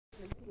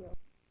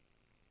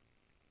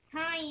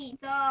tiny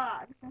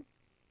dogs.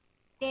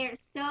 They're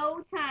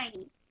so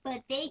tiny,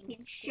 but they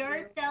can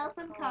sure sell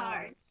some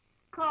cars.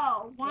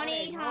 Call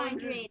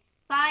 1-800-501-8191.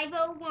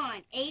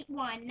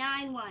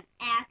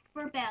 Ask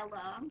for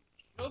Bella.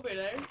 She'll be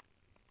there.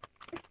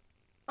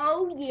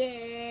 Oh,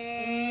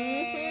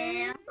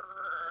 yeah.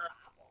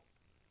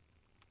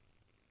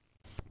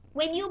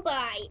 When you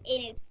buy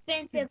an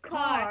expensive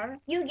car,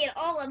 you get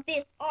all of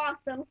this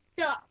awesome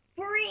stuff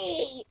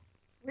free.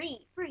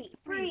 Free.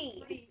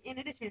 In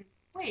addition,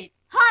 wait,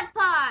 Hot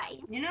pie.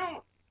 you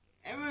know,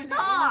 there was an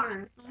Sauce.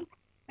 order.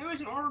 There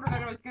was an order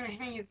that I was gonna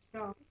hang and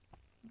stuff.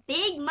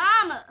 Big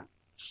Mama.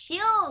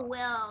 She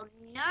will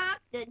knock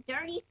the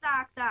dirty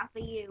socks off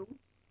of you.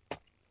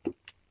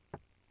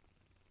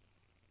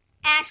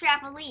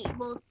 Ashraf Ali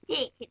will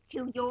stick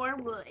to your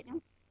wood.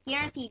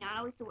 Guaranteed not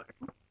always to work.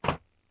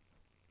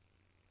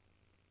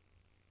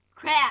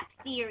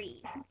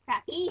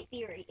 Crappy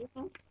series.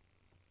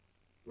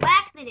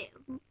 Laxative,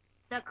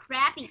 the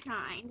crappy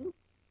kind.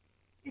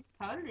 It's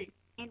powdery.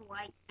 And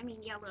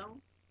yellow.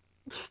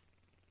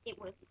 It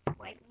was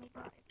white when we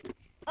bought it.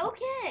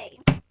 Okay.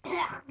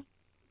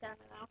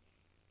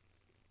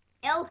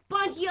 El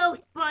Spongio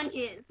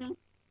sponges.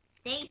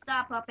 They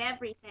sop up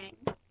everything.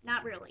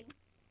 Not really.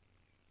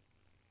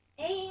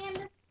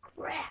 And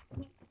crap.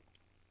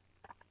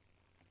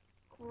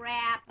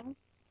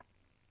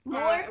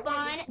 More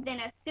fun than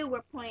a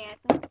sewer plant.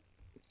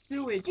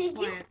 Sewage Did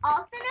plant. you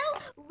also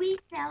know we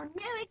sell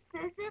new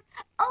exclusive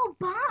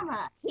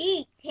Obama?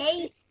 He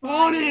tastes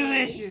Oh,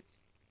 delicious.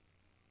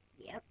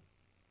 Yep.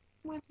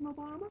 What's my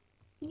Obama?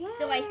 Yeah.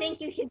 So I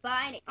think you should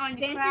buy an On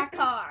your expensive crackers?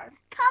 car.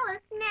 Call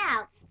us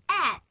now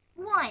at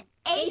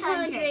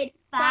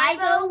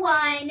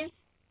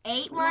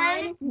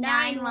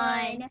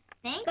 1-800-501-8191.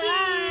 Thank you.